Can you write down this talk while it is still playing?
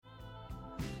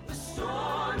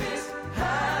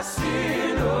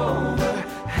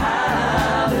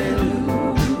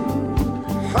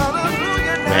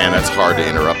Man, that's hard to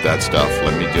interrupt that stuff,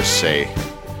 let me just say.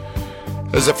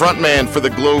 As the frontman for the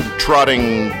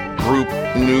globetrotting group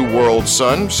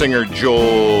Newworldson, singer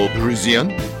Joel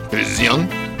Parisien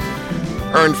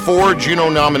earned 4 Juno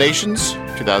nominations,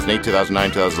 2008,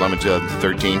 2009, 2011,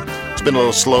 2013. It's been a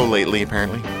little slow lately,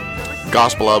 apparently.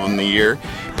 Gospel Album of the Year.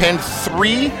 Penned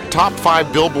 3 top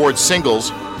 5 Billboard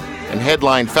singles and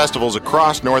headlined festivals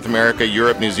across North America,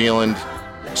 Europe, New Zealand,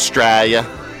 Australia.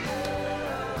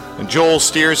 And Joel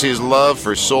steers his love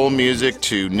for soul music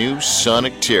to new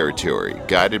sonic territory,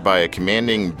 guided by a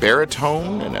commanding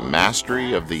baritone and a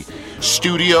mastery of the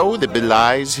studio that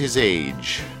belies his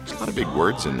age. There's a lot of big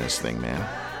words in this thing, man.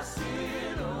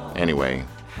 Anyway,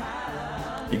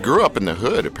 he grew up in the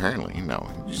hood, apparently. No,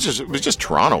 it was just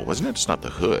Toronto, wasn't it? It's not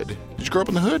the hood. Did you grow up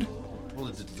in the hood? Well,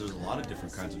 there's a lot of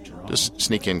different kinds of Toronto. Just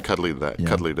sneak in cuddly to that. Yeah.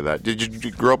 Cuddly to that. Did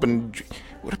you grow up in...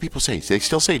 What do people say? Do they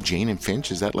still say Jane and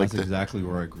Finch? Is that like That's exactly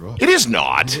where I grew up. It is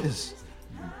not. It is.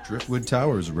 Driftwood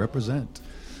Towers represent.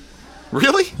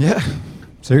 Really? Yeah.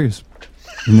 Serious.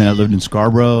 And then I lived in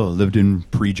Scarborough. I lived in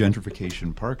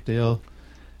pre-gentrification Parkdale.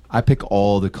 I pick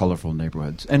all the colorful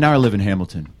neighborhoods. And now I live in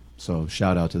Hamilton. So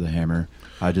shout out to the Hammer.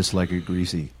 I just like it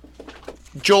greasy.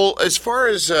 Joel, as far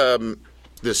as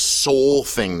this soul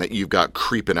thing that you've got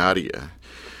creeping out of you,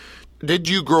 did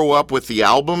you grow up with the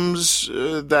albums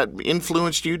that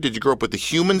influenced you? Did you grow up with the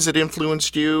humans that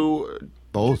influenced you?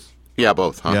 Both. Yeah,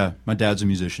 both, huh? Yeah, my dad's a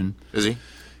musician. Is he?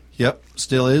 Yep,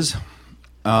 still is.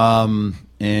 And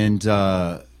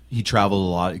he traveled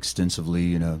a lot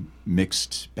extensively in a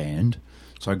mixed band.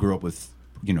 So I grew up with,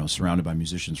 surrounded by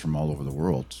musicians from all over the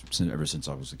world ever since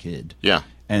I was a kid. Yeah.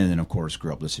 And then, of course,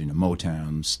 grew up listening to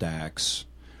Motown, Stax,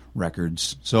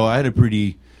 records. So I had a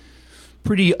pretty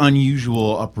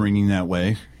unusual upbringing that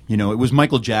way. It was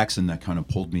Michael Jackson that kind of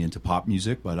pulled me into pop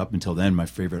music, but up until then, my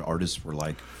favorite artists were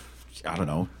like, I don't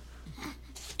know,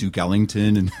 Duke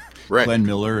Ellington and right. Glenn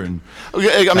Miller. And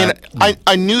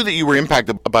I knew that you were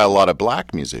impacted by a lot of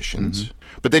black musicians,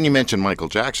 but then you mentioned Michael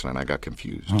Jackson, and I got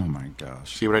confused. Oh, my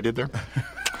gosh. See what I did there?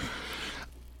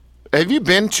 Have you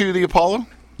been to the Apollo?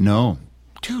 No.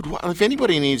 Dude, if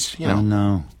anybody needs,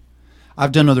 no.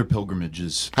 I've done other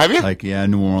pilgrimages. Have you? Like,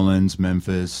 New Orleans,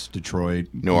 Memphis, Detroit.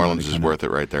 New Orleans is worth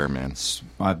it right there, man. It's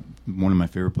one of my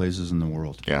favorite places in the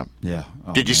world. Yeah. Yeah.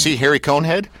 Oh, Did you see Harry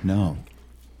Conehead? No.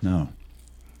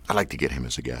 I'd like to get him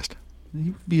as a guest.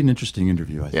 He would be an interesting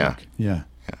interview, I think. Yeah.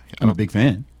 I'm a big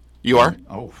fan. You are?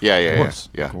 Oh, yeah.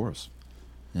 Of course.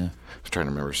 Yeah. I was trying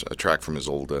to remember a track from his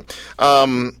old...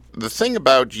 the thing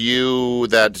about you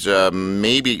that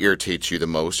maybe irritates you the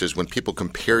most is when people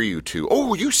compare you to,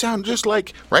 oh, you sound just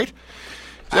like... Right?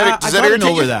 Does that irritate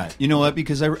over you? that. You know what?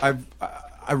 Because I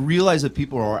realize that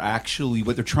people are actually...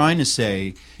 What they're trying to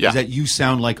say is that you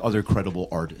sound like other credible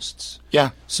artists.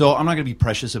 Yeah. So I'm not going to be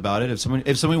precious about it. If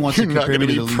someone wants to compare me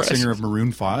to the lead singer of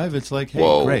Maroon 5, it's like,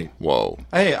 hey, great. Whoa.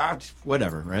 Hey,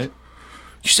 whatever, right?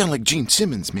 You sound like Gene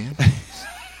Simmons, man.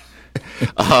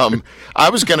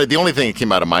 The only thing that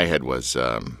came out of my head was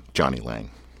Johnny Lang.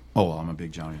 Oh, well, I'm a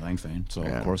big Johnny Lang fan, so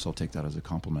of course I'll take that as a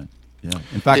compliment. Yeah.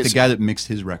 In fact, the guy that mixed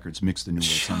his records mixed the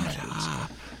Newworldson records.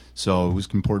 So it was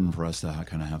important for us to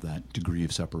kind of have that degree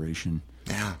of separation.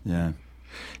 Yeah. Yeah.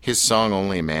 His song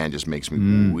 "Only a Man" just makes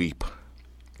me weep.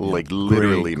 Like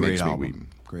literally great makes album. me weep.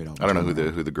 Great album. I don't know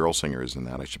who the girl singer is in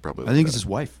that. I should probably. I think it's his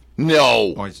wife.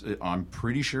 No. Oh, I'm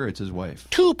pretty sure it's his wife.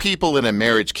 2 people in a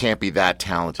marriage can't be that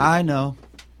talented. I know.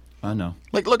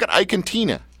 Like, look at Ike and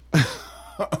Tina. I'm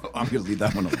going to leave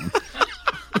that one alone.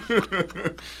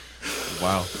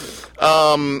 Wow.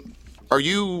 Are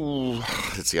you...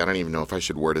 Let's see, I don't even know if I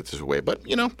should word it this way, but,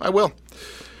 I will.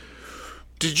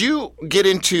 Did you get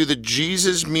into the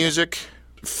Jesus music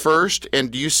first,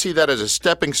 and do you see that as a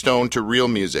stepping stone to real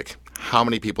music? How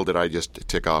many people did I just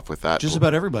tick off with that? Just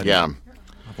about everybody. Yeah.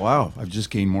 Wow, I've just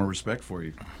gained more respect for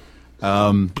you.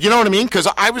 You know what I mean? Because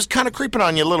I was kind of creeping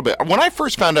on you a little bit. When I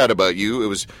first found out about you, it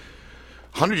was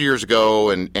 100 years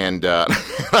ago, and I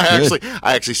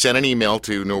actually sent an email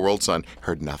to Newworldson.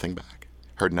 Heard nothing back.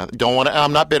 I'm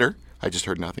not bitter. I just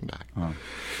heard nothing back. Oh,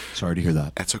 sorry to hear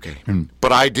that. That's okay.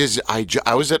 But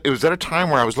it was at a time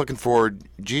where I was looking for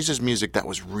Jesus music that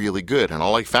was really good, and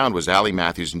all I found was Allie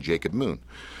Matthews and Jacob Moon.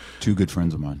 2 good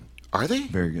friends of mine. Are they?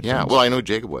 Very good. Yeah, friends. well, I know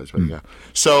Jacob was. But yeah.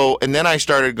 So, and then I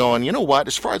started going, you know what?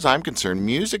 As far as I'm concerned,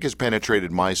 music has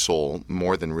penetrated my soul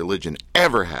more than religion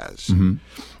ever has,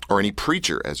 or any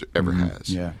preacher ever has.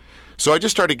 Yeah. So I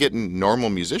just started getting normal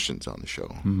musicians on the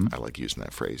show. I like using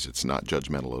that phrase. It's not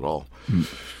judgmental at all.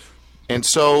 And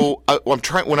so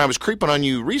when I was creeping on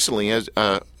you recently, as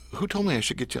Who told me I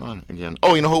should get you on again?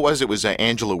 Oh, you know who it was? It was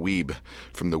Angela Weeb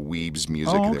from the Weeb's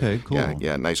Music. Oh, okay, cool.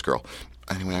 Yeah, nice girl.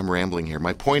 Anyway, I'm rambling here.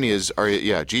 My point is,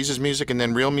 Jesus music and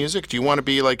then real music. Do you want to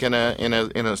be like in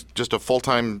a just a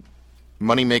full-time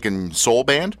money-making soul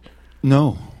band?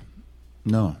 No.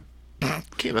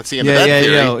 Okay, that's the end of that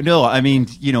theory. Yeah. No, I mean,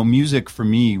 music for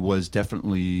me was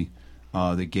definitely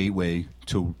the gateway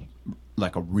to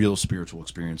like a real spiritual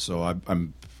experience. So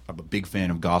I'm a big fan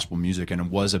of gospel music, and I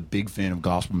was a big fan of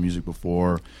gospel music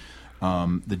before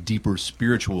the deeper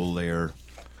spiritual layer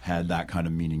had that kind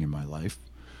of meaning in my life.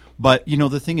 But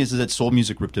the thing is that soul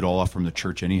music ripped it all off from the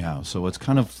church anyhow. So it's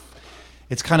kind of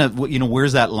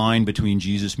where's that line between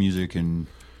Jesus music and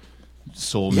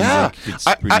soul music? It's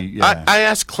I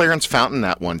asked Clarence Fountain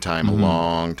that one time a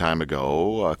long time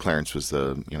ago. Clarence was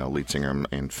the lead singer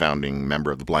and founding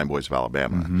member of the Blind Boys of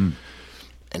Alabama,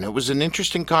 and it was an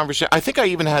interesting conversation. I think I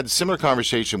even had a similar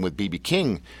conversation with B.B.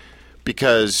 King.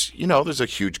 Because there's a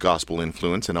huge gospel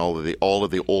influence in all of the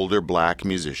older black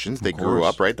musicians. They grew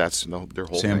up, right? That's their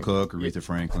whole Sam thing. Cooke, Aretha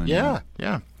Franklin. Yeah.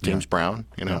 James Brown.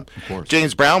 of course.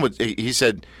 James Brown he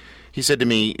said to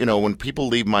me, when people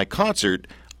leave my concert,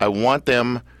 I want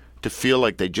them to feel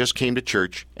like they just came to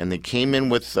church and they came in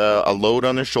with a load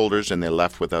on their shoulders and they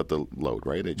left without the load,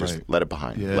 right? They just let it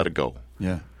behind, let it go.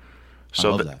 Yeah. So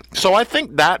I love that. So I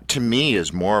think that to me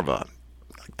is more of a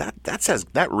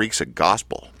that reeks of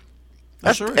gospel.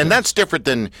 That's different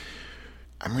than.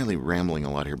 I'm really rambling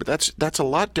a lot here, but that's a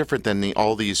lot different than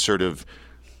all these sort of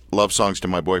love songs to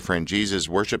my boyfriend Jesus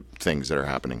worship things that are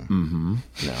happening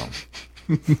now.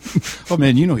 Oh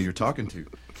man, you know who you're talking to.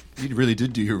 You really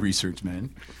did do your research,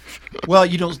 man. Well,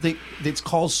 it's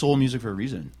called soul music for a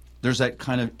reason. There's that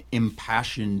kind of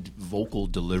impassioned vocal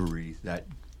delivery that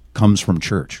comes from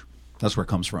church. That's where it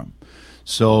comes from.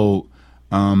 So,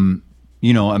 I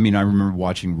remember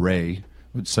watching Ray.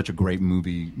 It's such a great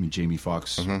movie. I mean, Jamie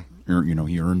Foxx, he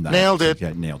earned that. Nailed it.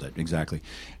 Yeah, nailed it, exactly.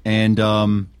 And,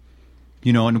 and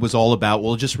it was all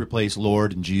about, just replace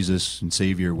Lord and Jesus and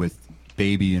Savior with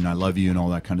Baby and I Love You and all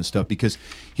that kind of stuff, because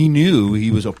he knew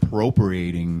he was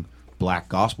appropriating black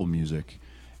gospel music.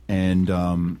 And,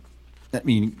 and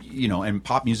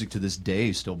pop music to this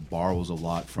day still borrows a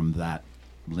lot from that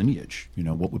lineage.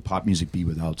 What would pop music be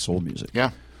without soul music?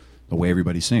 Yeah. The way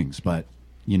everybody sings. But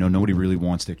nobody really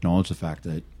wants to acknowledge the fact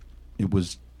that it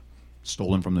was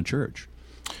stolen from the church.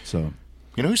 So,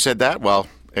 who said that? Well,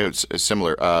 it's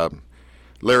similar.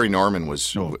 Larry Norman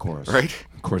was. Oh, of course, right?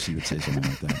 Of course, he would say something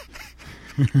like that.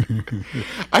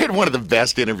 I had one of the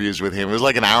best interviews with him. It was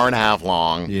like an hour and a half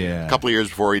long. Yeah, a couple of years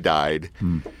before he died.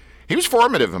 He was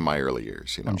formative in my early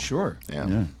years. I'm sure.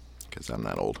 Yeah, because I'm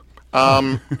that old.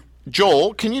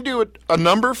 Joel, can you do a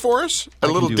number for us? A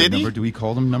little ditty? Do we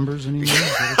call them numbers anymore?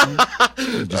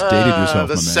 You just dated yourself,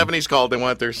 the my man. 70s called. They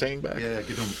want their saying back. Yeah,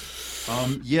 give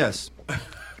them. Yes.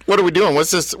 What are we doing?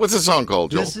 What's this song called,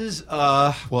 Joel? This is,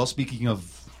 speaking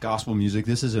of gospel music,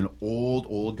 this is an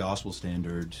old gospel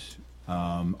standard.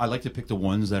 I like to pick the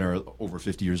ones that are over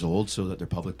 50 years old so that they're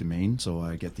public domain, so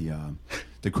I get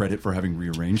the credit for having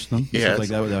rearranged them. Yes. Stuff like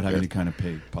that without having to kind of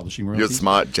pay publishing royalties. You're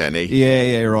smart, Jenny.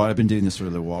 Yeah, right. I've been doing this for a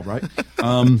little while, right?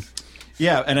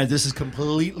 This is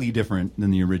completely different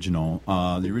than the original.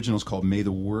 The original is called May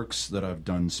the Works That I've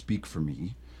Done Speak for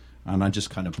Me, and I just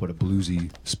kind of put a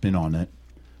bluesy spin on it.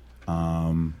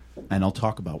 And I'll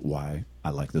talk about why I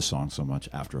like this song so much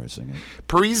after I sing it.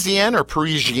 Parisien or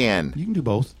Parisien? You can do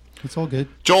both. It's all good.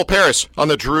 Joel Paris on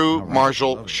the Drew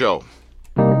Marshall Show.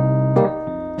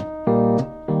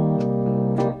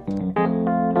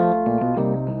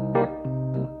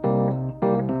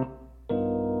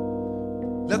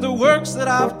 Let the works that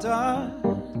I've done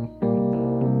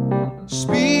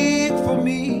speak for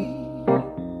me.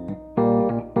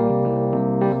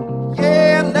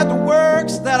 Yeah, let the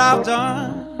works that I've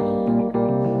done,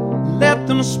 let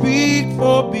them speak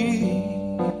for me.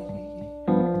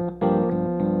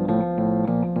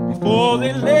 Before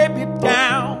they lay me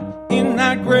down in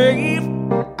that grave,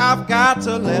 I've got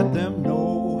to let them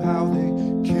know how they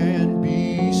can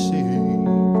be saved.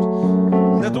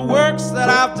 Let the works that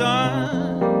I've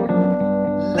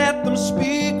done, let them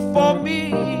speak for me.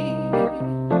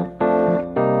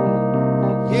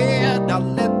 Yeah, now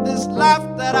let this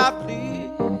life that I've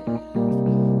lived,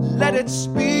 let it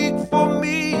speak for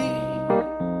me.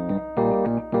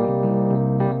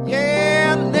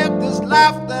 Yeah, let this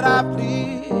life that I've lived,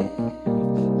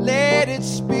 let it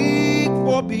speak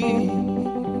for me.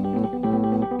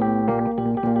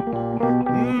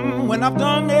 When I've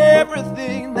done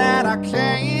everything that I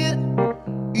can,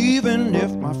 even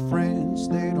if my friends,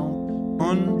 they don't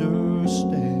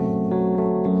understand,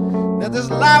 that this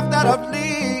life that I've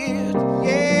lived,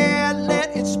 yeah,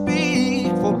 let it speak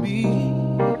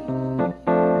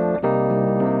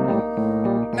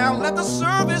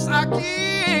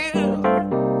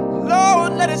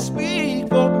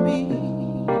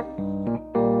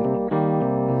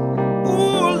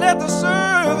let the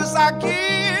service I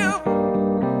give,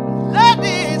 let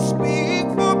it speak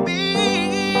for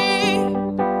me.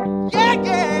 Yeah,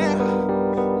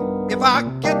 yeah. If I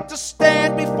get to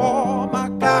stand before my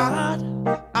God,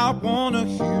 I want to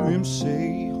hear him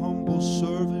say, humble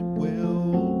servant,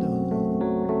 well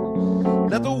done.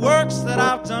 Let the works that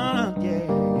I've done,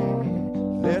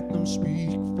 yeah, let them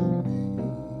speak for me.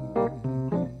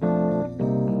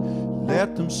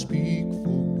 Let them speak for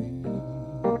me.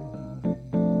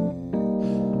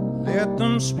 Let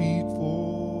them speak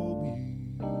for me.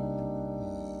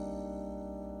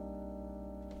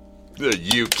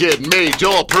 You kidding me?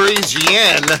 Joel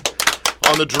Parisien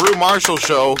on the Drew Marshall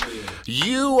Show.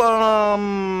 You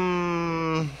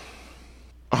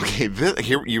okay?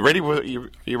 Here, you ready?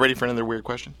 You ready for another weird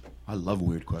question? I love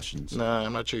weird questions. No,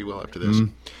 I'm not sure you will after this.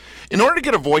 In order to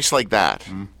get a voice like that,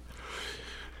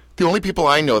 the only people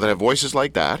I know that have voices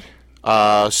like that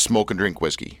smoke and drink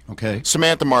whiskey. Okay.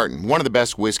 Samantha Martin, one of the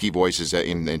best whiskey voices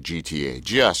in the GTA,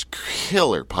 just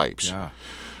killer pipes. Yeah.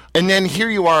 And then here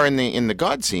you are in the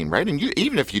God scene, right? And you,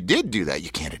 even if you did do that, you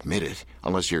can't admit it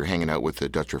unless you're hanging out with the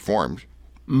Dutch Reformed.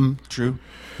 True.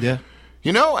 Yeah.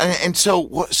 You know, and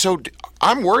so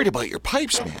I'm worried about your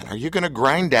pipes, man. Are you going to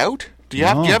grind out? Do you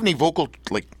have any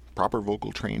proper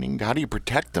vocal training? How do you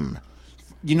protect them?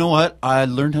 You know what? I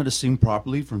learned how to sing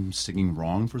properly from singing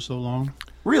wrong for so long.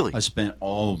 Really? I spent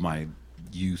all of my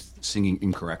youth singing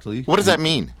incorrectly. What does that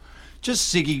mean? Just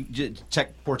singing,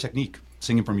 poor technique,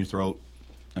 singing from your throat.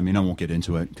 I mean, I won't get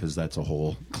into it because that's a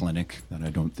whole clinic that I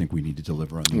don't think we need to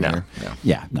deliver on the air. No.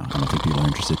 Yeah, no, I don't think people are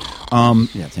interested.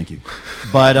 Yeah, thank you.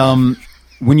 But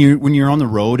when you're on the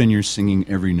road and you're singing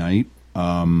every night,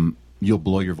 you'll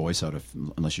blow your voice out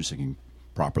unless you're singing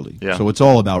properly. Yeah. So it's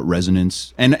all about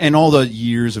resonance, and all the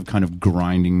years of kind of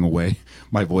grinding away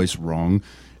my voice wrong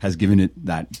has given it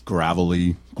that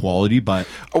gravelly quality. But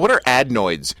What are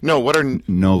adenoids? No, what are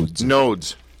nodes?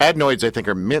 nodes? Adenoids, I think,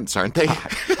 are mints, aren't they?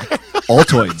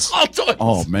 Altoids. Altoids.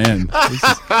 Oh man,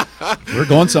 we're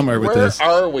going somewhere with Where this.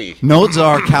 are we? Nodes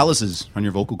are calluses on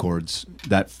your vocal cords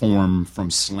that form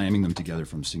from slamming them together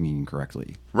from singing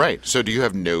incorrectly. Right. So do you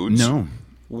have nodes? No.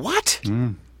 What?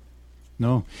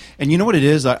 No. And you know what it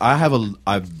is? I have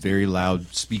a very loud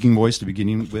speaking voice to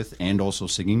begin with and also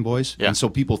singing voice. Yeah. And so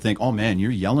people think, oh, man,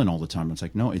 you're yelling all the time. It's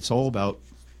like, no, it's all about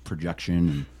projection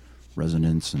and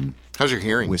resonance and How's your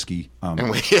hearing? whiskey.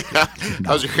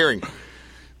 How's your hearing?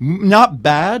 Not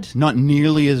bad. Not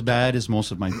nearly as bad as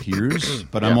most of my peers.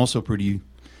 But I'm Yeah. also pretty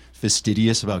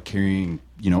fastidious about carrying,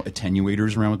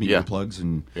 attenuators around with me, Yeah. earplugs.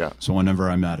 And Yeah. so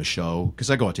whenever I'm at a show, because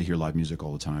I go out to hear live music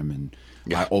all the time, and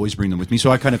Yeah. I always bring them with me.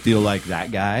 So I kind of feel like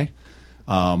that guy.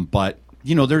 But,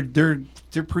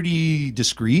 they're pretty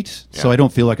discreet. So Yeah. I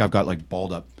don't feel like I've got like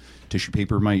balled up tissue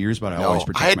paper in my ears, but I always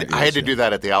protect my ears. I had to do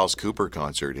that at the Alice Cooper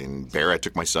concert in Barra. I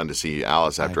took my son to see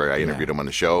Alice after I interviewed him on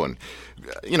the show, and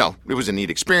it was a neat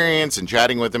experience and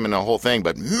chatting with him and the whole thing.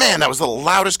 But man, that was the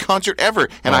loudest concert ever,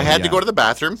 and I had to go to the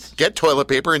bathroom, get toilet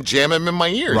paper, and jam him in my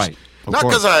ears. Right. Of Not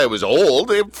course. because I was old;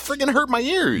 it friggin' hurt my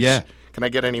ears. Yeah. Can I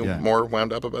get any more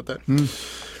wound up about that?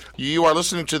 You are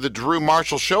listening to The Drew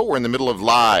Marshall Show. We're in the middle of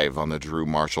Live on The Drew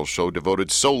Marshall Show,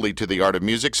 devoted solely to the art of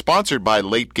music, sponsored by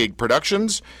Late Gig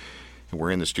Productions. And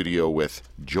we're in the studio with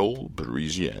Joel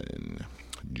Parisien.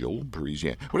 Joel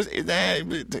Parisien. What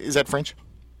is that French?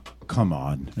 Come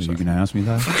on. Are you going to ask me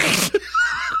that?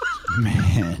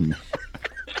 Man.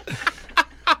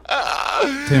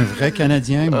 T'es un vrai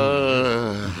Canadien?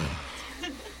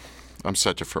 I'm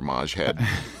such a fromage head.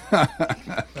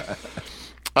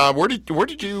 Where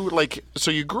did you so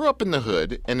you grew up in the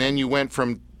hood and then you went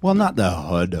from Well, not the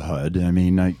hood. I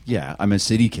mean, I'm a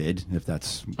city kid, if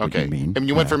that's what you mean. And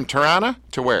you went from Tirana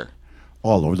to where?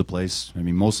 All over the place. I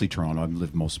mean, mostly Toronto. I've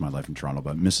lived most of my life in Toronto,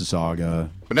 but Mississauga.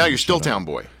 But now you're still town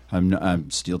boy. I'm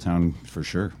Steeltown for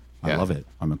sure. I Yeah. love it.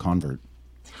 I'm a convert.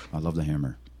 I love the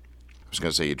hammer. I was going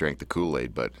to say you drank the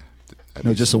Kool-Aid, but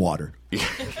No, just the water.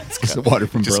 Just the water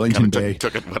from just Burlington kinda Bay.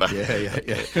 Took it, but Yeah.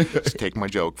 just take my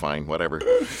joke, fine, whatever.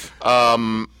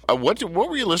 What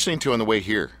were you listening to on the way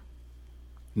here?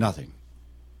 Nothing.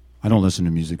 I don't listen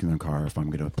to music in the car if I'm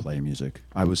going to play music.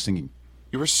 I was singing.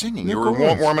 You were singing. Of You were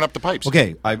course. warming up the pipes.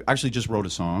 Okay, I actually just wrote a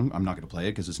song. I'm not going to play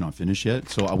it because it's not finished yet.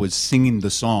 So I was singing the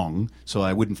song so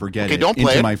I wouldn't forget Okay, it don't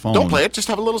play into it. my phone. Don't play it. Just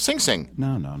have a little sing.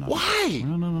 No. Why?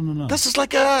 No. This is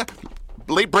like a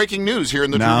late breaking news here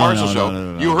in the Drew No, Marshall no, Show.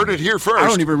 no. You heard it here first. I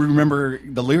don't even remember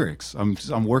the lyrics. I'm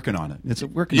working on it. It's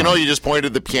working. You know, on it. you just pointed to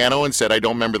the piano and said, "I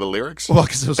don't remember the lyrics." Well,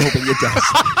 because I was hoping it does.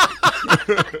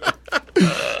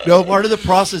 No, part of the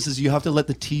process is you have to let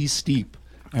the tea steep.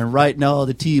 And right now,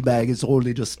 the tea bag is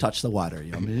only just touch the water.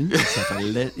 You know what I mean? It's like I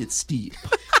let it steep.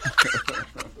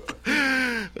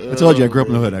 I told you I grew up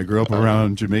in the hood. I grew up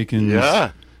around Jamaicans.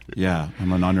 Yeah. Yeah,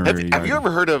 I'm an honorary. Have you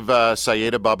ever heard of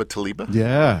Sayeda Baba Taliba?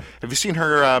 Yeah. Have you seen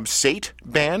her Sate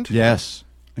band? Yes.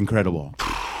 Incredible.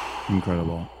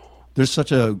 Incredible. There's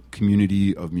such a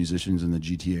community of musicians in the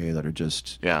GTA that are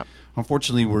just... Yeah.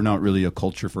 Unfortunately, we're not really a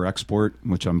culture for export,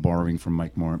 which I'm borrowing from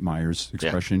Mike Myers'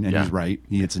 expression, and he's right.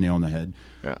 He hits a nail on the head.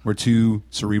 Yeah. We're too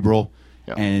cerebral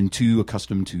and too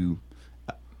accustomed to,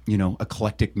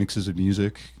 eclectic mixes of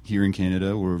music. Here in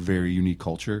Canada, we're a very unique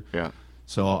culture. Yeah.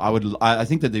 So I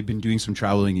think that they've been doing some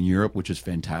traveling in Europe, which is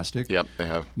fantastic. Yep, they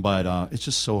have. But it's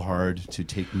just so hard to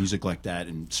take music like that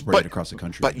and spread it across the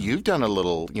country. But you've done a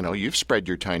little, you've spread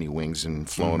your tiny wings and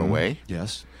flown away.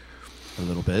 Yes, a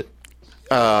little bit.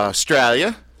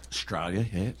 Australia,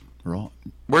 yeah. We're all...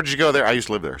 Where did you go there? I used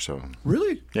to live there, so.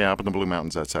 Really? Yeah, up in the Blue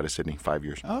Mountains outside of Sydney, 5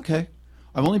 years. Okay.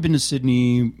 I've only been to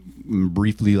Sydney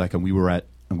briefly, like we were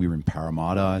in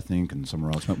Parramatta, I think, and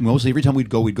somewhere else. Mostly every time we'd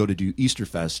go to do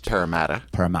Easterfest. Parramatta.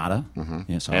 Mm-hmm.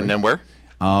 Yeah, sorry. And then where?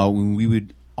 When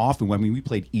we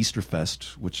played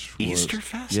Easterfest, which was...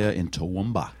 Easterfest? Yeah, in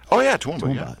Toowoomba. Oh, yeah,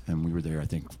 Toowoomba, yeah. And we were there, I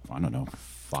think,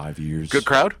 5 years. Good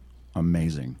crowd?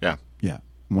 Amazing. Yeah. Yeah.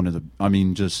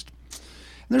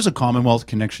 There's a Commonwealth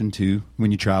connection, too. When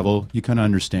you travel, you kind of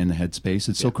understand the headspace.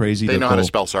 It's so crazy. They know how to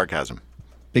spell sarcasm.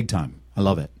 Big time. I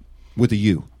love it. With a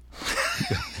U.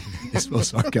 They spell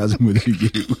sarcasm with a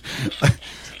U.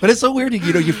 But it's so weird.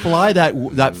 You fly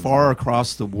that far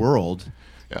across the world,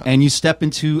 and you step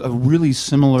into a really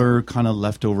similar kind of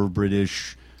leftover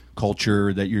British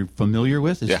culture that you're familiar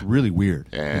with. It's really weird.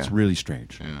 Yeah. It's really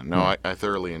strange. Yeah. No, I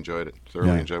thoroughly enjoyed it.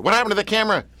 What happened to the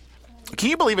camera? Can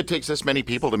you believe it takes this many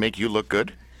people to make you look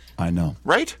good? I know.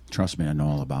 Right? Trust me, I know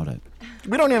all about it.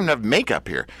 We don't even have makeup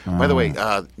here. By the way,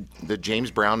 the James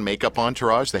Brown makeup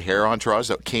entourage, the hair entourage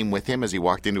that came with him as he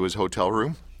walked into his hotel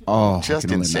room. Oh, just I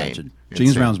can only insane. Imagine.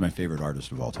 James Brown's my favorite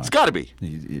artist of all time. It's got to be.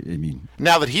 I mean,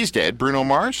 now that he's dead, Bruno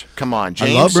Mars. Come on,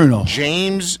 James. I love Bruno.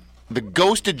 James, the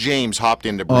ghost of James, hopped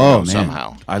into Bruno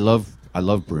somehow. I love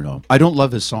Bruno. I don't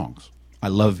love his songs. I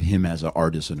love him as an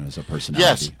artist and as a personality.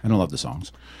 Yes. I don't love the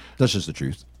songs. That's just the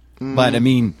truth. But I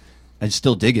mean, I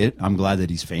still dig it. I'm glad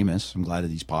that he's famous. I'm glad that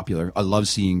he's popular. I love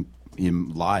seeing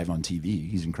him live on TV.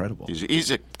 He's incredible. He's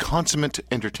a consummate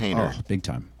entertainer. Oh, big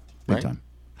time. Big time.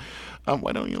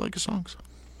 Why don't you like his songs?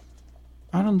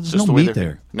 There's no meat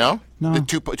there. No? No.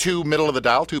 Too middle of the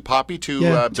dial, too poppy, too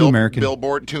American.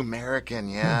 Billboard, too American,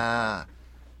 yeah.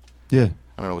 Yeah.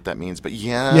 I don't know what that means, but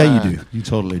yeah. Yeah, you do. You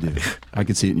totally do. I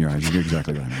can see it in your eyes. You're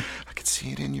exactly right. I can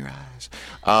see it in your eyes.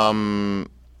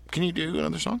 Can you do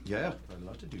another song? Yeah, I'd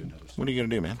love to do another song. What are you going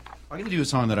to do, man? I'm going to do a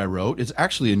song that I wrote. It's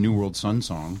actually a Newworldson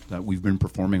song that we've been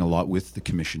performing a lot with the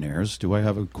Commissionaires. Do I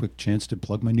have a quick chance to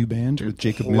plug my new band with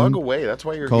Jacob Moon? Plug away. That's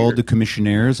why you're called here. The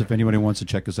Commissionaires. If anybody wants to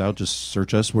check us out, just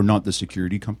search us. We're not the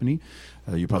security company.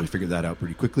 You probably figured that out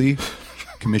pretty quickly.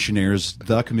 Commissionaires,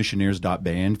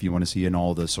 thecommissionaires.band. If you want to see in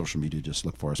all the social media, just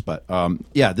look for us. But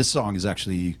this song is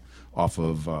actually off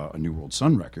of a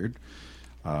Newworldson record.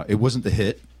 It wasn't the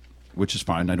hit, which is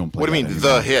fine. I don't play. What do you mean,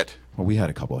 anymore. the hit? Well, we had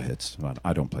a couple of hits, but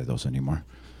I don't play those anymore.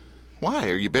 Why?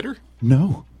 Are you bitter?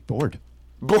 No, bored.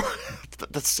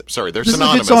 Sorry, they're this synonymous. This is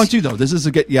a good song too, though. This is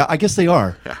a good. Yeah, I guess they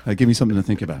are. Yeah. Give me something to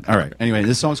think about. All right. Anyway,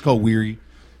 this song's called "Weary."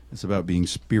 It's about being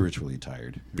spiritually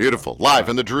tired. Beautiful. Live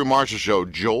on the Drew Marshall Show,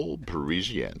 Joel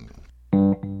Parisien.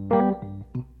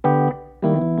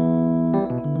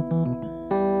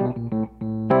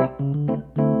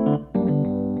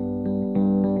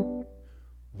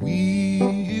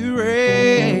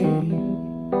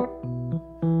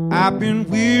 I've been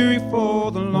weary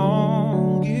for the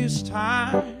longest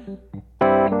time.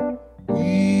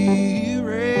 Weary,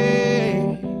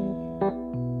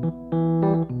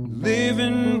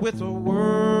 living with a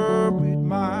worried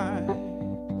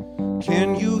mind.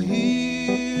 Can you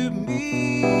hear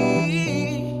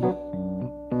me?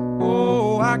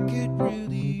 Oh, I could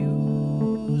really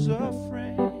use a friend.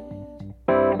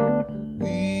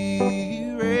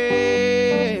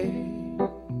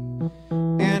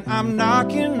 I'm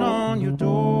knocking on your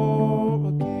door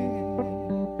again.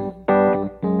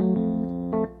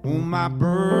 Oh, my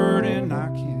burden I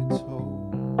can't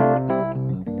hold.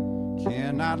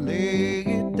 Can I lay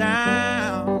it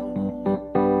down?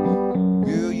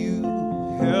 Will you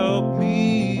help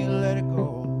me let it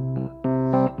go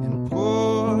and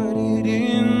put it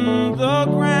in the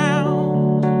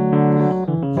ground?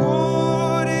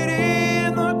 Put it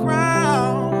in the ground.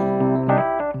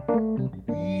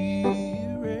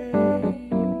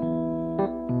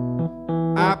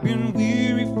 I've been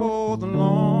weary for the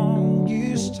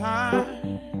longest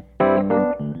time.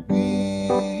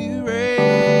 Weary,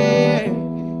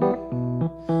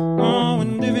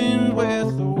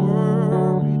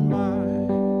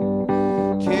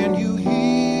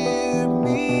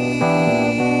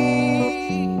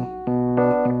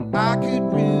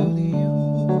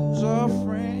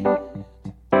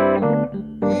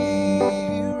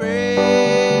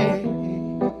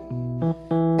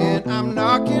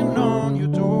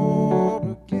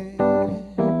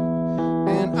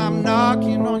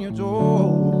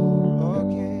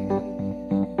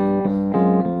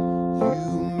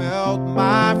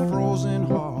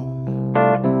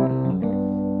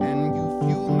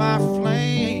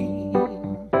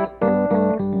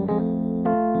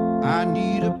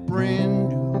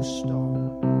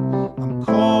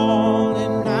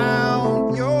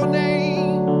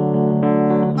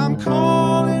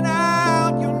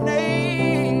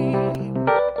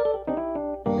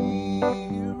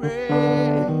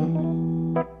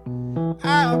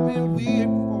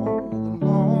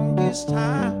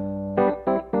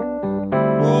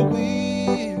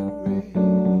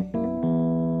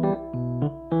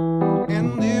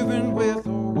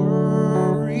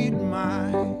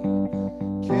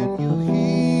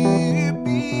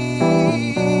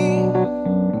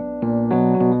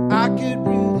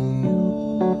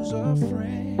 was a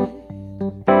friend.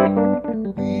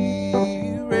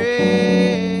 Weary,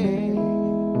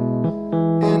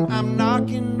 and I'm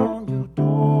knocking on your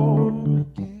door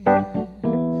again.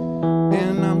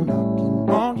 And I'm knocking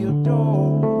on your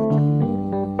door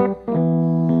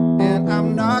again. And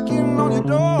I'm knocking on your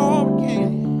door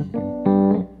again.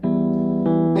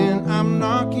 And I'm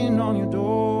knocking on your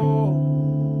door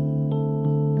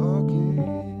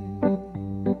again.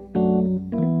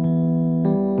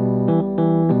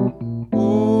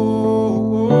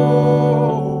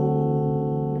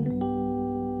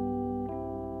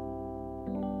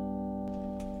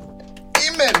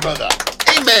 Amen, brother.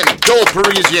 Amen. Joel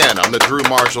Parisien on the Drew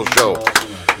Marshall Show.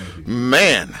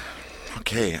 Man.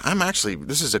 Okay,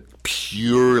 this is a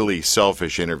purely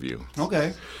selfish interview.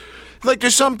 Okay. Like,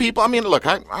 there's some people, I mean, look,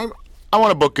 I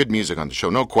want to book good music on the show,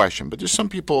 no question, but there's some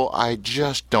people I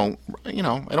just don't, I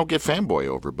don't get fanboy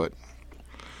over, but...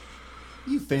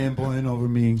 You fanboying over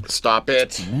me. Stop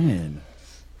it. Man,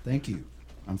 thank you.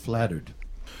 I'm flattered.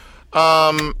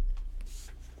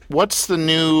 What's the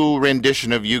new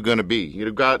rendition of You Gonna Be?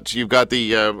 You've got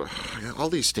the all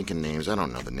these stinking names. I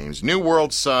don't know the names.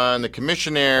 Newworldson, the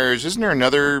Commissionaires. Isn't there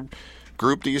another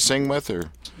group that you sing with? Or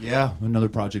Yeah, another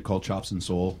project called Chops and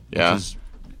Soul. Yeah. Which is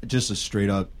just a straight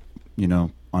up,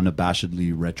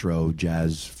 unabashedly retro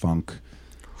jazz funk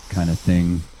kind of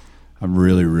thing. I'm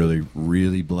really, really,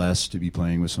 really blessed to be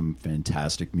playing with some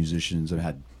fantastic musicians. I've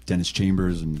had Dennis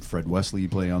Chambers and Fred Wesley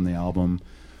play on the album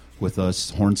with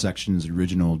us. Horn section's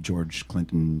original George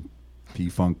Clinton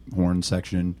P-Funk horn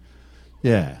section.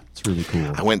 Yeah, it's really cool.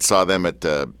 I went and saw them at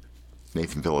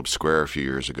Nathan Phillips Square a few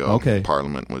years ago. Okay.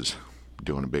 Parliament was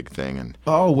doing a big thing, and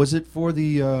Oh, was it for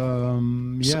the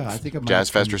I think it might Jazz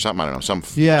have Fest been- or something. I don't know. Some like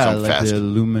fest. the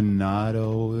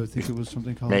Illuminato. I think it was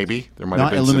something called. Maybe there might Not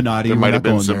have been some- Illuminati. there We're might not have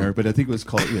been going some- there, but I think it was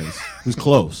called. Yes, it was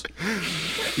close.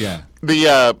 Yeah.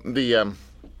 The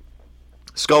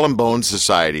Skull and Bones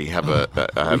Society have We're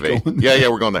going there? yeah,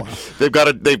 we're going there. Wow. They've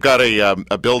got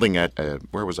a building at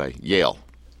where was I? Yale.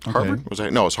 Harvard? Was I?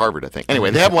 No, it was Harvard, I think. Anyway,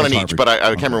 they have one in It's each, Harvard. but I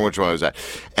can't remember which one I was at.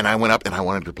 And I went up and I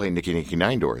wanted to play Nicky Nicky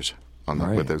Nine Doors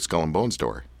Right. with the Skull and Bones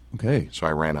door. Okay. So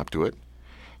I ran up to it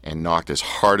and knocked as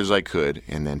hard as I could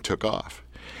and then took off.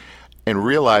 And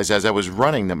realized as I was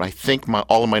running them, I think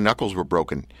all of my knuckles were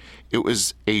broken. It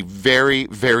was a very,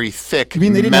 very thick You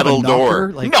mean they didn't have a metal door.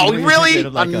 knocker? Like, No, the way you really? did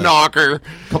it, like a a- knocker.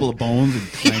 Couple of bones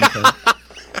and clank it.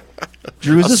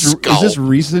 Drew, is skull. this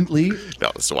recently?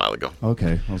 No, this is a while ago.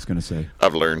 Okay, I was going to say.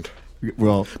 I've learned.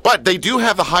 Well, But they do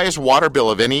have the highest water bill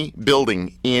of any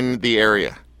building in the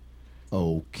area.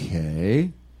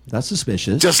 okay. That's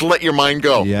suspicious. Just let your mind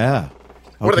go. Yeah.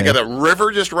 What, do they Okay. got a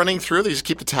river just running through? They just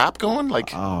keep the tap going?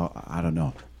 Like, Oh, I don't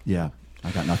know. Yeah,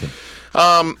 I got nothing.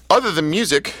 other than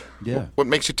music, Yeah. what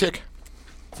makes you tick?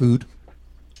 Food.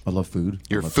 I love food.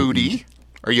 You're I a love to foodie? eat.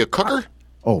 Are you a cooker?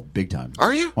 Oh, big time.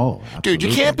 Are you? Oh, Dude, you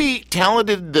absolutely. can't be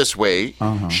talented this way,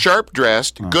 sharp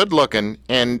dressed, good looking,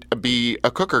 and be a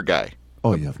cooker guy.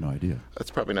 Oh, you have no idea.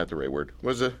 That's probably not the right word.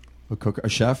 Was it? A cooker, a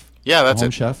chef? Yeah, that's a home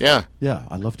it. chef? Yeah. Yeah,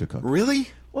 I love to cook. Really?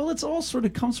 Well, it's all sort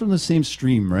of comes from the same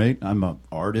stream, right? I'm an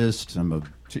artist.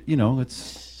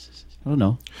 It's, I don't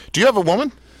know. Do you have a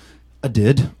woman? I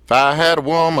did. If I had a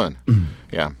woman.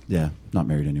 Yeah, Yeah, not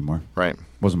married anymore. right.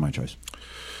 Wasn't my choice.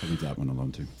 I leave that one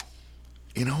alone, too.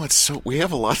 You know, we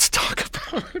have a lot to talk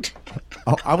about.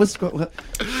 Oh,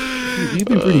 you've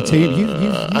been pretty tame. You've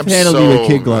I'm handled me with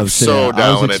kid gloves I'm so today. I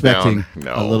was dialing it down. expecting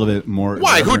No. a little bit more.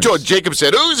 Why? Who reverence. told Jacob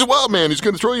said, oh, he's a wild man. He's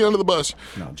going to throw you under the bus.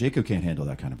 No, Jacob can't handle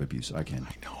that kind of abuse. I can.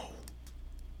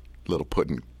 Little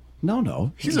pudding.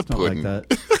 No. He's not a pudding. like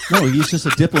that. No, he's just a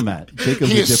diplomat.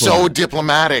 Jacob's He a is diplomat. so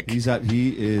diplomatic.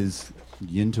 He is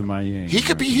yin to my yang.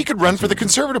 He could run for the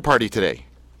Conservative Party today.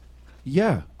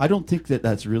 Yeah, I don't think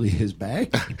that's really his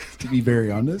bag, to be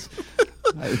very honest.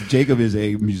 Jacob is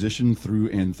a musician through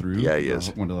and through. Yeah, he is.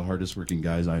 One of the hardest working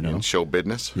guys I know. In show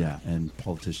business. Yeah, and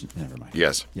politician. Never mind.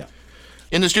 Yes. Yeah.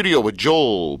 In the studio with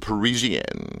Joel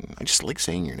Parisien. I just like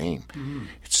saying your name.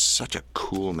 It's such a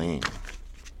cool name.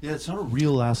 Yeah, it's not a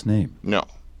real last name. No.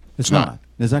 It's not.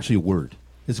 It's actually a word.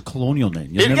 It's a colonial name.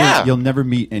 Yeah. You'll never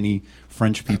meet any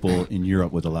French people in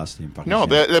Europe with the last name. No, Parisien.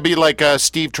 that'd be like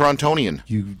Steve Torontonian.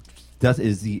 That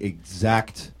is the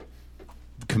exact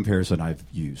comparison I've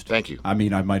used. Thank you. I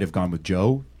mean, I might have gone with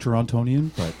Joe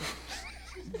Torontonian, but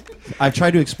I've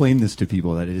tried to explain this to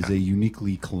people that it is a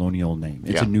uniquely colonial name.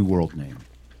 It's Yeah. a New World name.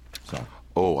 So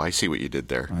Oh, I see what you did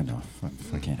there. I know.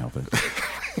 I can't help it.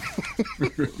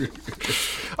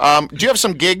 Do you have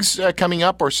some gigs coming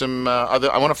up or some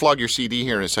other? I want to flog your CD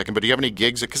here in a second, but do you have any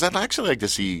gigs? Because I'd actually like to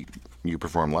see you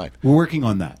perform live. We're working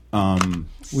on that.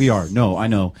 We are. No, I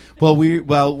know.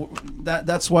 Well,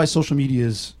 that's why social media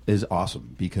is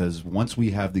awesome, because once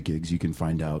we have the gigs, you can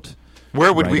find out.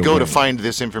 Where would right we go away. to find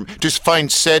this information? Just find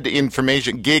said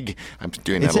information. Gig. I'm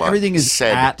doing that a lot. Everything is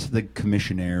said. at the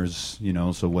commissionaires,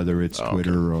 so whether it's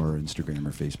Twitter or Instagram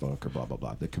or Facebook or blah, blah,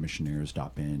 blah, the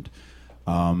commissionaires.band.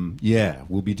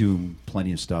 We'll be doing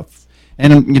plenty of stuff.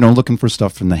 And, looking for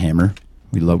stuff from the Hammer.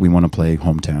 We want to play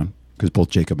hometown, because both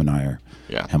Jacob and I are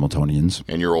Hamiltonians.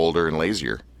 And you're older and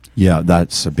lazier. Yeah,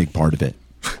 that's a big part of it.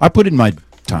 I put in my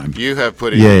time. You have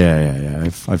put in. Yeah.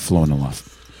 I've flown enough.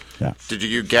 Yeah. Did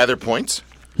you gather points?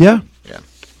 Yeah.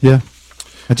 Yeah.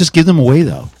 I just give them away,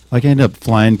 though. Like, I end up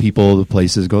flying people to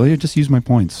places, go, hey, just use my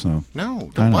points. So No.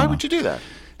 Why would you do that?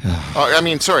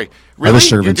 Sorry. I Really? have a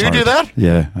servant's You do heart. that?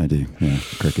 Yeah, I do. Yeah,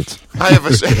 crickets. I have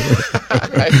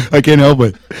a. I can't help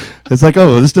it. It's like,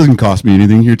 oh, this doesn't cost me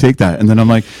anything. Here, take that. And then I'm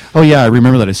like, oh, yeah, I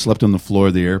remember that I slept on the floor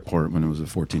of the airport when it was a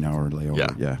 14-hour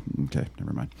layover. Yeah. Okay,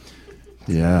 never mind.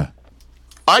 Yeah.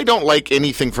 I don't like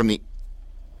anything from the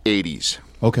 80s.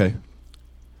 Okay.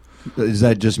 Is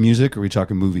that just music, or are we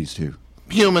talking movies, too?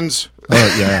 Humans.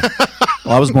 Oh, yeah.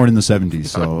 Well, I was born in the 70s,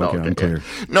 so I'm clear.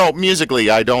 No, musically,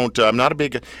 I don't. I'm not a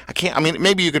big. I can't. I mean,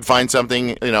 maybe you could find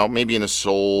something, maybe in a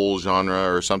soul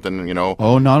genre or something,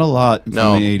 Oh, not a lot from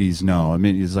No. the 80s, no. I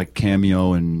mean, it's like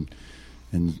Cameo and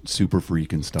Super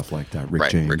Freak and stuff like that. Rick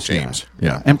Right, James. Rick James, Yeah.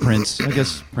 yeah. And Prince. I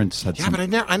guess Prince had Yeah, some. but I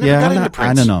never got into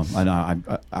Prince. I don't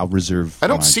know. I'll reserve. I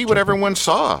don't my see what judgment. everyone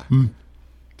saw.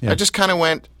 Yeah. I just kind of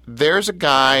went, there's a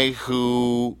guy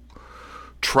who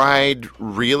tried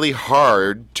really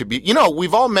hard to be,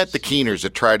 we've all met the keeners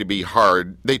that try to be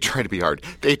hard. They try to be hard.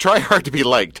 They try hard to be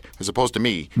liked, as opposed to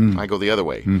me. I go the other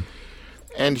way.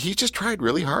 And he just tried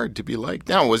really hard to be liked.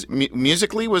 Now,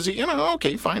 musically, was he,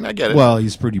 okay, fine, I get it. Well,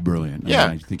 he's pretty brilliant. Yeah.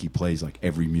 I think he plays like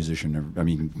every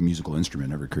musical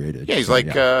instrument ever created. Yeah, he's So, like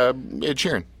Ed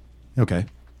Sheeran. Okay.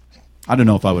 I don't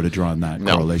know if I would have drawn that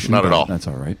No, correlation. not at but all. That's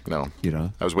all right. No.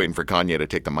 You I was waiting for Kanye to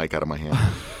take the mic out of my hand.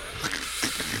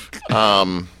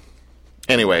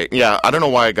 Anyway, I don't know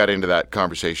why I got into that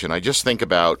conversation. I just think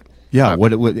about... Yeah,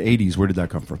 what 80s, where did that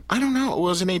come from? I don't know. It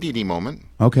was an ADD moment.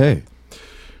 Okay.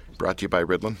 Brought to you by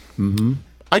Ritalin. Mm-hmm.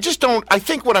 I just don't... I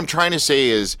think what I'm trying to say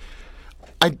is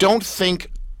I don't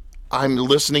think I'm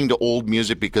listening to old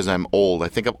music because I'm old. I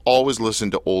think I've always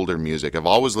listened to older music. I've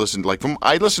always listened,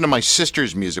 I listen to my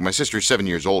sister's music. My sister's 7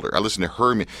 years older. I listen to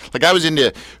her music. Like, I was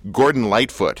into Gordon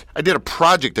Lightfoot. I did a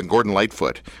project on Gordon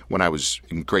Lightfoot when I was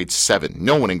in grade 7.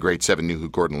 No one in grade 7 knew who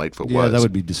Gordon Lightfoot was. Yeah, that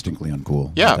would be distinctly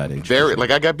uncool Yeah, at that age. very.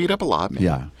 Like, I got beat up a lot, man.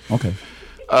 Yeah, okay.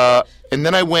 And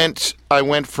then I went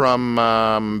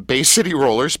from Bay City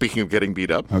Rollers, speaking of getting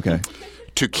beat up, Okay.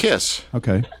 to Kiss.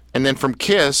 Okay. And then from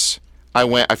Kiss,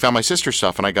 I found my sister's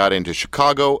stuff, and I got into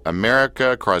Chicago,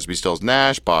 America, Crosby, Stills,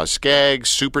 Nash, Boz Scaggs,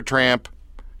 Supertramp.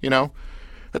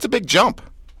 That's a big jump.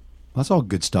 That's all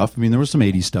good stuff. I mean, there was some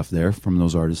 80s stuff there from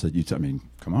those artists that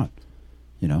come on.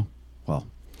 Well,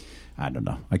 I don't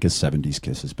know. I guess 70s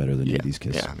Kiss is better than 80s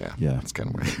Kiss. Yeah. That's kind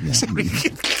of weird.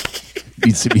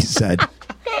 Needs to be said.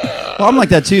 Well, I'm like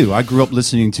that too. I grew up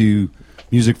listening to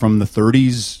music from the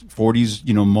 30s, 40s,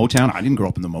 Motown. I didn't grow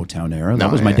up in the Motown era. That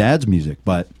was my dad's music,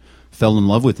 but fell in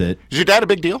love with it. Is your dad a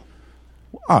big deal?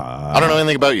 I don't know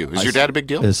anything about you. Is your dad a big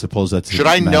deal? I suppose that's... Should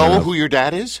I know who your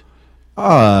dad is?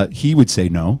 He would say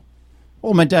no.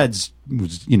 Well, my dad's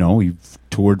he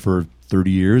toured for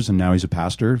 30 years and now he's a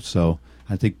pastor. So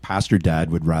I think pastor dad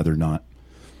would rather not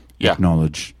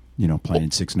acknowledge,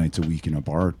 playing 6 nights a week in a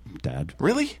bar dad.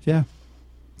 Really? Yeah.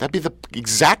 That'd be the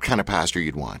exact kind of pastor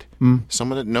you'd want.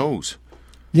 Someone that knows.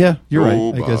 Yeah, you're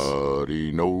right. I guess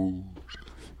Nobody knows.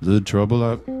 the trouble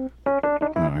up.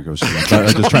 I was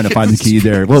just trying to find the key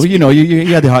there. Well, you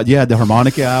had the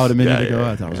harmonica out a minute ago.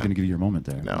 I thought I was going to give you your moment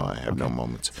there. No, I have no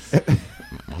moments.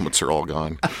 My moments are all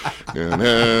gone.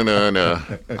 No.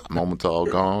 Moments all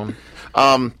gone.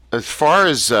 As far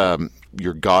as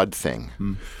your God thing,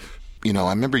 I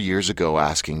remember years ago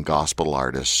asking gospel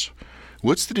artists,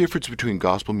 what's the difference between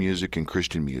gospel music and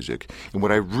Christian music? And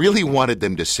what I really wanted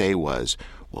them to say was,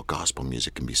 well, gospel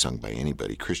music can be sung by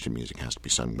anybody. Christian music has to be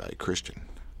sung by a Christian.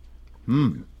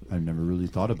 I've never really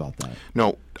thought about that.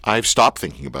 No, I've stopped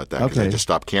thinking about that because I just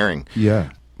stopped caring.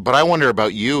 Yeah. But I wonder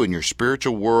about you and your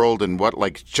spiritual world and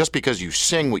just because you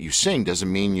sing what you sing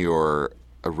doesn't mean you're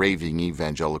a raving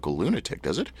evangelical lunatic,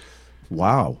 does it?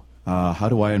 Wow. How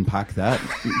do I unpack that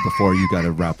before you got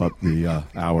to wrap up the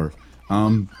hour?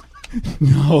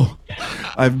 No,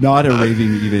 I'm not a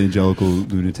raving evangelical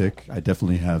lunatic. I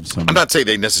definitely have some... I'm not saying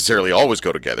they necessarily always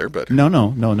go together, but... No,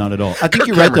 not at all. I think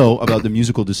you're right, though, about the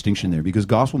musical distinction there, because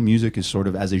gospel music is sort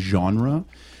of, as a genre,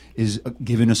 is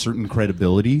given a certain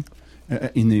credibility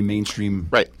in the mainstream,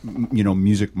 Right.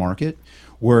 Music market.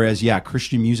 Whereas,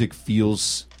 Christian music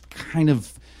feels kind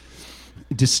of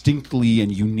distinctly and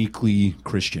uniquely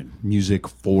Christian music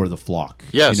for the flock.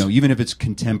 Yes. Even if it's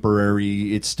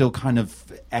contemporary, it's still kind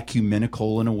of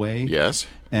ecumenical in a way. Yes.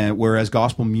 Whereas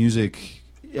gospel music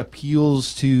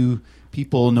appeals to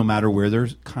people no matter where they're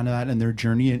kind of at in their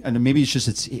journey. And maybe it's just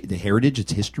it's the heritage,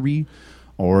 it's history,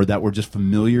 or that we're just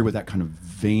familiar with that kind of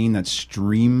vein, that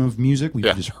stream of music. We've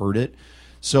just heard it.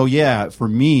 So, for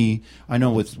me, I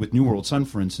know with Newworldson,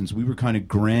 for instance, we were kind of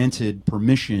granted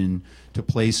permission to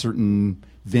play certain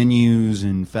venues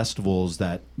and festivals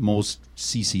that most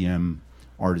CCM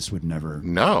artists would never.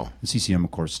 No. The CCM,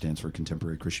 of course, stands for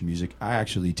Contemporary Christian Music. I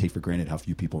actually take for granted how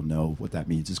few people know what that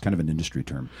means. It's kind of an industry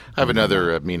term. I have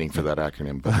another meaning for that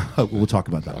acronym. But we'll talk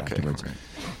about that afterwards. Okay.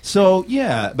 So,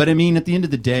 but I mean, at the end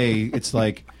of the day, it's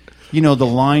like, the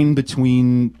line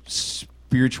between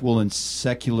spiritual and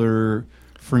secular,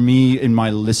 for me, in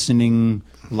my listening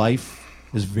life,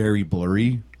 is very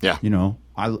blurry. Yeah.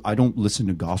 I don't listen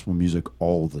to gospel music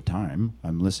all the time.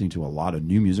 I'm listening to a lot of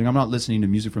new music. I'm not listening to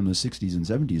music from the 60s and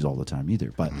 70s all the time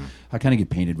either, but I kind of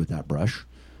get painted with that brush.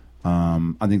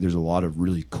 I think there's a lot of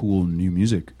really cool new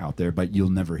music out there, but you'll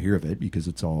never hear of it because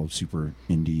it's all super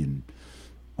indie and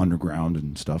underground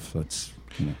and stuff. That's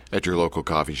at your local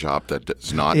coffee shop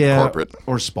that's not corporate.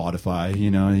 Or Spotify,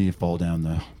 you fall down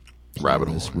the rabbit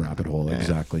hole.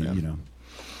 Exactly. Yeah.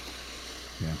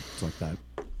 It's like that.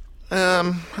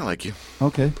 I like you.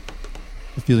 Okay.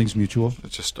 The feeling's mutual.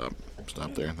 Let's just stop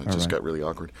there. That just got really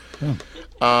awkward. Yeah.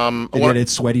 And yet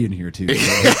it's sweaty in here too.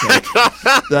 So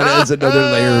that adds another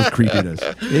layer of creepiness.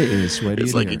 It is sweaty.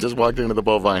 It's like you just walked into the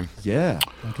bovine. Yeah.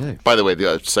 Okay. By the way,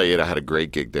 Said had a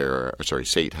great gig there.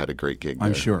 Sate had a great gig there.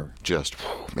 I'm sure. Just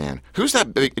man, who's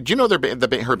that? Do you know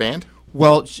her band?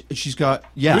 Well, she's got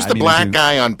Who's the black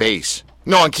guy on bass?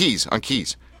 No, on keys.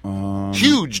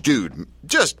 Huge dude,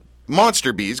 just.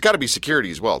 Monster B. He's got to be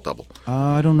security as well, double.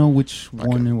 I don't know which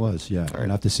one it was. Yeah, I'd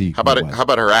have to see. How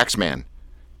about her Axeman?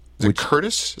 Is it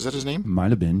Curtis? Is that his name? Might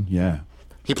have been, yeah.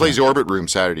 He plays the Orbit Room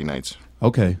Saturday nights.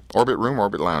 Okay. Orbit Room,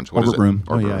 Orbit Lounge. What Orbit is it? Room.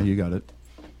 Orbit Room. Room. You got it.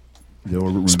 The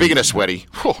Orbit Room. Speaking of sweaty.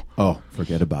 Oh,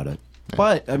 forget about it. Yeah.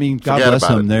 But, I mean, God bless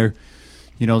them. They're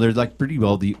like pretty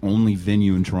well the only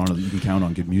venue in Toronto that you can count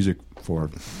on good music for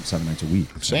 7 nights a week.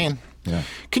 I'm saying. Yeah.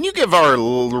 Can you give our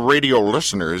radio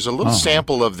listeners a little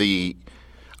sample of the...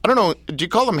 I don't know. Do you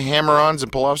call them hammer-ons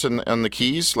and pull-offs on the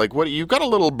keys? Like what? You've got a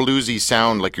little bluesy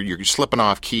sound, like you're slipping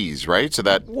off keys, right? So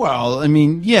that. Well, I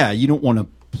mean, you don't want to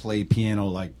play piano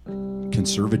like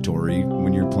conservatory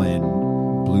when you're playing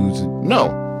blues.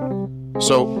 No.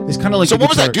 So it's kind of like. So what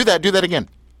was that? Do that again.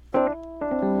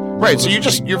 Right. So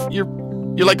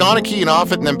you're like on a key and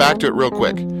off it, and then back to it real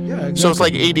quick. Yeah. Exactly. So it's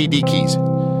like ADD keys.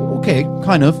 Okay,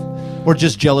 kind of. Or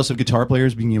just jealous of guitar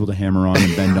players being able to hammer on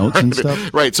and bend notes and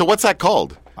stuff. Right. So what's that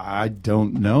called? I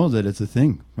don't know that it's a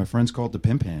thing. My friends call it the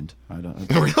pimp hand. I don't.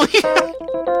 Really?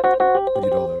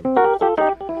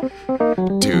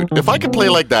 Dude, if I could play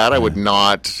like that, I would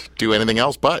not do anything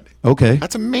else but. Okay.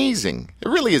 That's amazing. It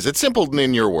really is. It's simple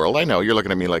in your world. I know. You're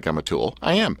looking at me like I'm a tool.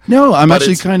 I am. No, I'm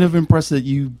actually kind of impressed that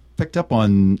you picked up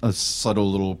on a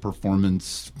subtle little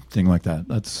performance thing like that.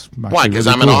 That's why? Because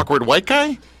really I'm cool. An awkward white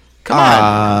guy? Come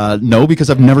on. No,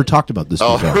 because I've never talked about this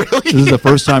before. Oh, really? This is the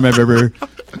first time I've ever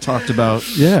talked about,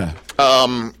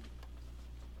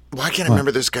 Why can't I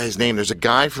remember this guy's name? There's a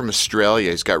guy from Australia.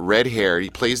 He's got red hair.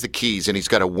 He plays the keys, and he's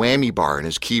got a whammy bar in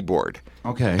his keyboard.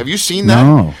 Okay. Have you seen that?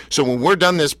 No. So when we're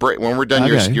done this break, when we're done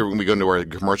when we go into our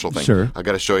commercial thing, sure. I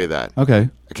got to show you that. Okay.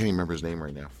 I can't even remember his name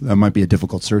right now. That might be a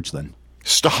difficult search then.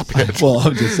 Stop it. Well,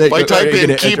 I'm just saying. If I type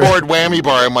in keyboard whammy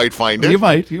bar, I might find it. You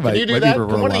might. Can you do that?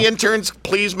 Can one of the interns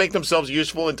please make themselves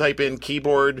useful and type in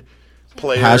keyboard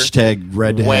player. Hashtag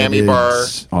redheaded whammy bar.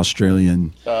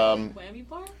 Australian. Whammy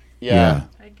bar? Yeah.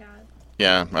 My God.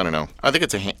 Yeah, I don't know. I think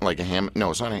it's a ham.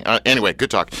 No, it's not. Anyway,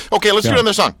 good talk. Okay, let's do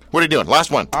another song. What are you doing?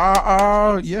 Last one.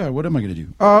 Yeah. What am I going to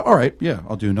do? All right. Yeah,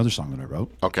 I'll do another song that I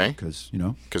wrote. Okay. Because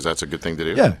that's a good thing to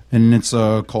do. Yeah, and it's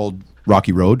called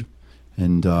Rocky Road,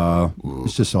 and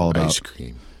it's just all about ice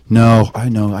cream. No, I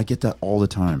know. I get that all the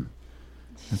time.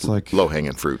 It's like low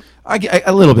hanging fruit. I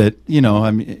a little bit.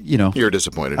 I mean, You're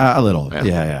disappointed. A little.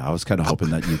 Yeah. I was kind of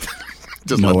hoping that you.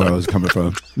 Just know where I was coming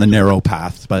from, the narrow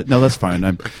path, but no, that's fine.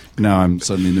 I'm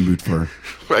suddenly in the mood for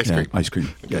ice cream.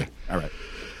 Okay. Yeah, all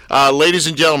right. Ladies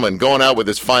and gentlemen, going out with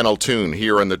this final tune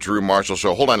here on the Drew Marshall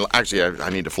Show. Hold on, actually, I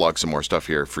need to flog some more stuff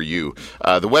here for you.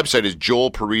 The website is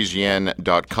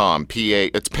joelparisien.com.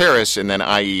 It's Paris and then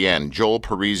IEN,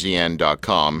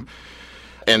 joelparisien.com.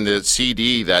 And the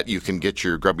CD that you can get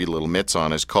your grubby little mitts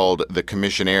on is called The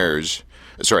Commissionaires.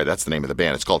 Sorry, that's the name of the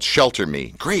band. It's called Shelter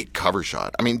Me. Great cover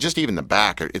shot. I mean, just even the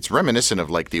back, it's reminiscent of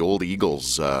like the old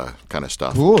Eagles kind of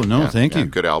stuff. Cool. No, thank you.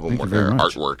 Good album Thank you very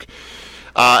much. artwork.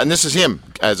 And this is him,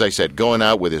 as I said, going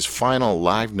out with his final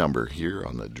live number here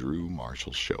on the Drew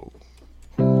Marshall Show.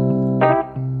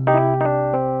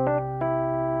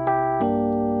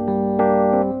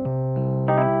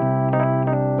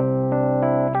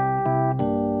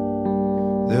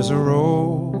 There's a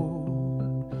road,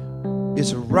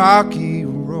 it's a rocky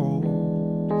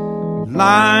road,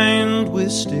 lined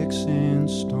with sticks and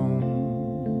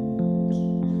stones.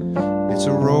 It's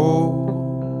a road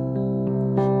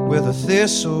where the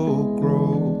thistle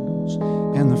grows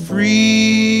and the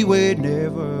freeway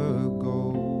never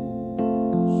goes.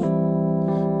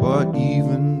 But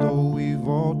even though we've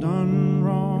all done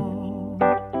wrong,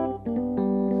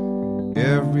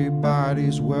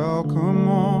 everybody's welcome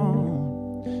on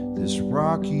this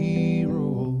rocky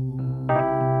road.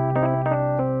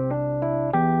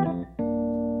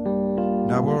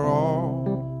 Now we're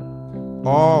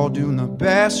all doing the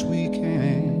best we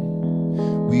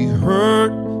can. We hurt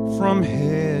from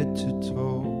head to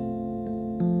toe,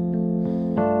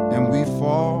 and we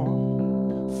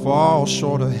fall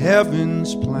short of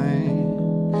heaven's plan.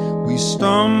 We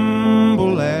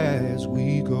stumble as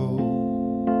we go.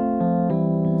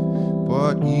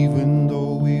 But even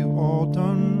though we've all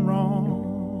done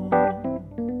wrong,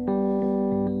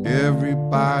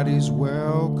 everybody's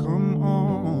welcome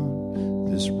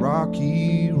on this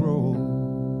rocky road.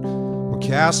 We're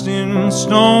casting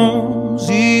stones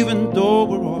even though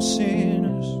we're all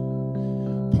sinners,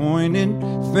 pointing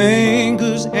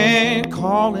fingers and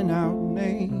calling out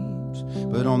names.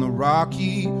 But on the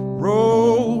rocky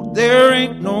road, there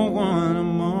ain't no one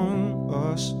among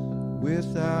us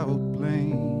without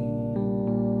blame.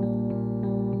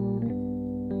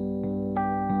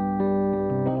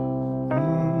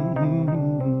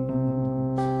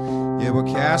 Yeah,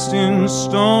 we're casting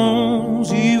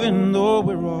stones even though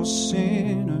we're all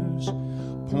sinners,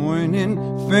 pointing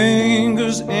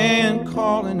fingers and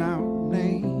calling out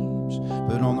names.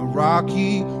 But on the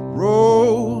rocky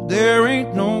road, there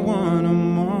ain't no one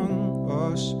among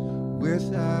us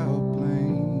without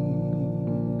blame.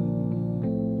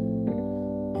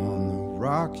 On the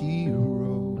rocky road.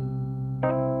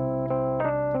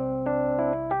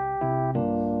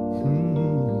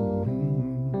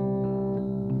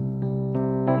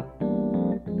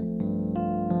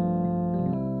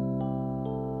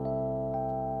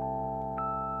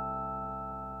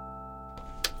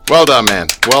 Well done, man.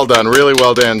 Well done. Really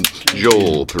well done,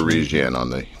 Joel Parisien on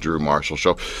the Drew Marshall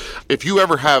Show. If you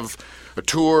ever have a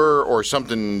tour or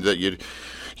something that you're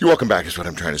welcome back is what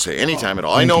I'm trying to say. Anytime at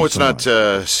all. I know it's not,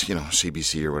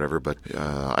 CBC or whatever, but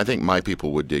I think my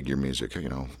people would dig your music.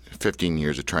 15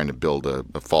 years of trying to build a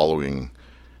following.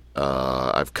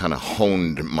 I've kind of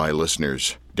honed my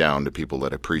listeners down to people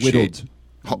that appreciate.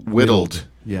 Whittled.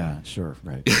 Yeah, sure,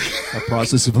 right. A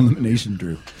process of elimination,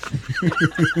 Drew.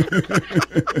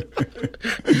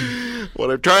 What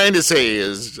I'm trying to say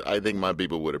is I think my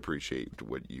people would appreciate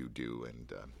what you do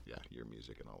and, your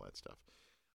music and all that stuff.